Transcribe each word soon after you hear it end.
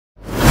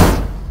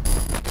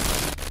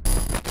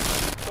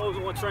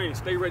Chosen one training.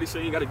 Stay ready, so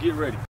you got to get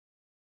ready.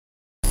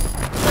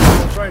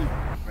 Training.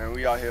 Man,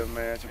 we out here,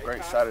 man. It's a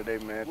great Saturday,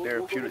 man.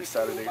 Therapeutic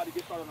Saturday.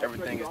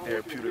 Everything is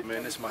therapeutic,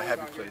 man. This is my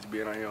happy place,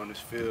 being out here on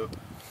this field.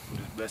 I'm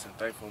just blessed and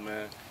thankful,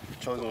 man.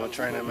 Chosen one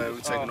training, man.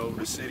 We're taking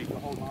over the city.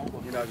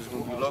 We're not just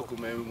going to be local,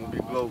 man. We're going to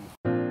be global.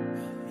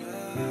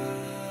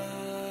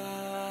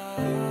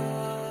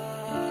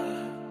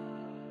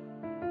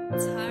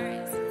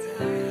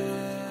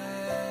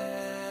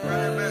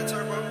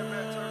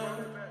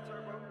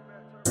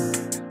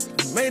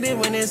 Made it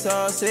when it's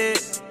all set.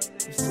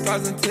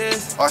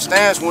 Our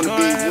stands want to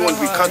be, you want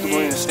to be comfortable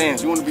in the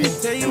stands. You want to be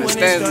in the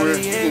stands where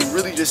you can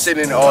really just sit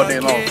in it all day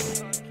long.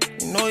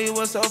 You know you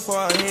were so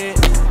far ahead.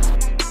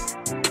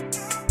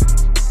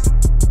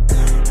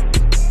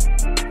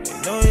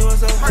 You know you were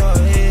so far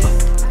ahead.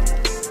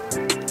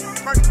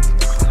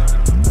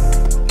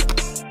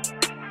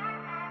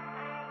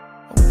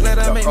 I'm glad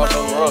I made my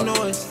own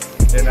noise.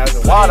 And as a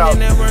wideout,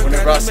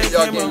 whenever I see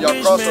y'all getting y'all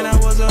crossover,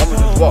 I'ma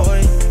just walk.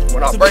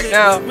 When I break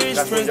down,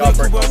 that's when y'all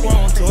break on me.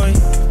 Go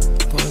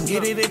and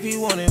get it if you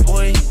want it,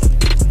 boy.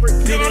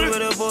 Get it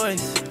with a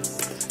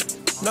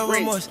voice. No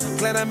remorse,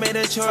 glad I made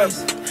a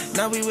choice.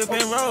 Now we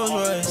whipping Rolls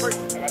Royce.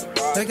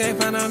 They can't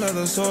find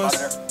another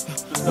source.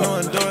 No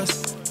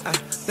endorse. I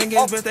think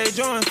it's best they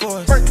join for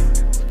us.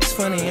 It's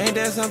funny, ain't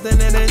that something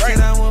that they said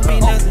I won't be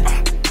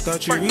nothing?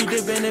 Thought you read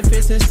the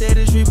benefits instead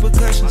it's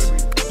repercussions.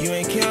 You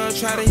ain't care,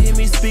 try to hear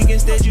me speak,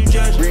 instead you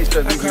judge me.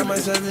 I call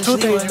myself a two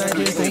things and I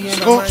just thinking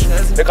scooch. about my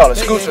cousin. They call it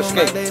scooch or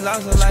skate.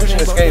 Scooch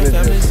and skate is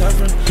this.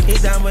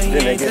 Then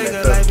they get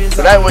that stuff.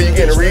 So that way you're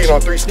getting a read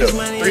on 3-step.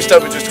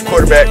 3-step is just a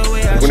quarterback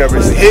whenever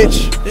it's a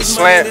hitch,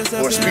 slant,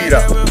 or speed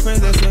out.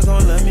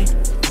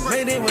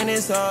 Made it when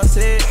it's all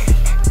set.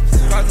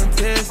 Crossing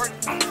tests.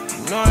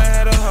 You know I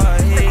had a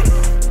hard hit.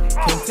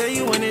 Can't tell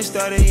you when it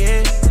started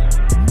yet.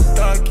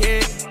 Start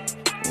kid.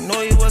 You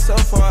know you was so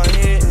far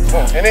ahead.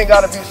 It ain't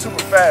gotta be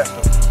super fast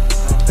though. You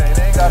know what I'm saying? It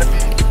ain't gotta be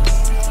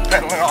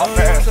pedaling all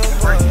fast.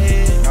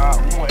 Nah,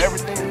 we want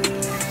everything to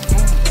be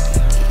smooth.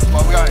 That's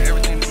why we got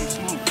everything to be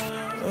smooth.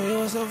 Oh, you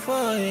was so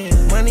far ahead.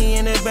 Money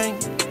in the bank,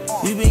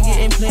 we been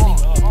getting plenty.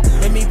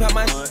 Let me pop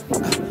my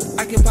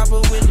I can pop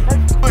a Willie.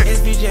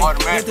 SVJ,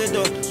 hit the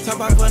door,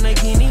 top off on a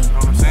bikini.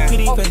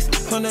 Pretty face,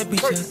 on the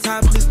beach,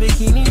 topless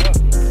bikini.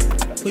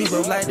 We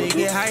both like to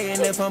get high and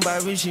if I'm by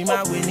Richie,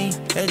 my Whitney.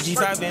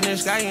 SG5 in the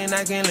sky and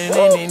I can land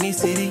in any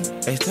city.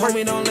 They told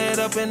me don't let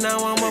up and now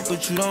I'm up,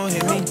 but you don't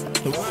hit me.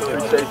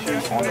 Appreciate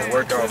you on the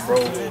workout,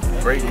 bro.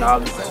 Great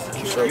knowledge.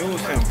 So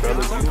use him,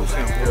 fellas. Use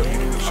him.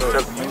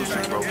 Use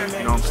him, bro. You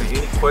know what I'm saying?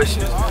 Any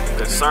questions,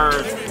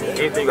 concerns,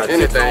 anything like that.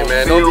 Anything,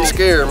 man. Don't be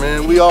scared,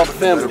 man. We all the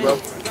family, bro.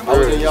 I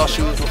was in y'all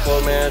shoes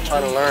before, man,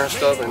 trying to learn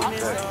stuff, and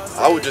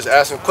I would just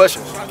ask them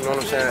questions, you know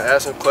what I'm saying?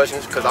 Ask them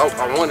questions, because I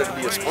wanted to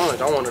be a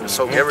sponge. I wanted to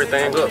soak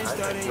everything up,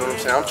 you know what I'm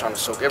saying? I'm trying to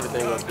soak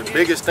everything up. The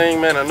biggest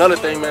thing, man, another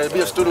thing, man, is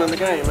be a student of the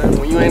game, man.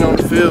 When you ain't on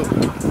the field,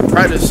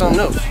 practice something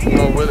else, you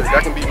know, whether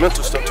that can be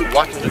mental stuff, too,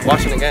 just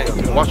watching the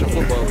game, watching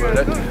football, bro,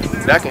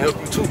 that can help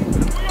you, too.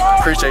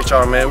 Appreciate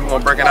y'all, man. We're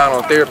going to break it out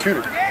on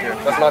therapeutic.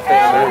 That's my thing,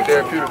 man,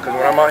 therapeutic, because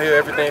when I'm out here,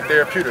 everything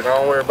therapeutic. I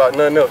don't worry about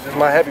nothing else. This is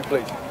my happy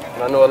place.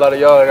 I know a lot of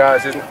y'all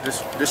guys,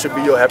 this should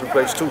be your happy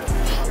place too.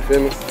 You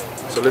feel me?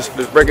 So let's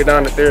break it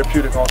down to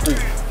therapeutic on 3.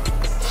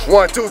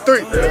 1, 2,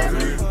 3.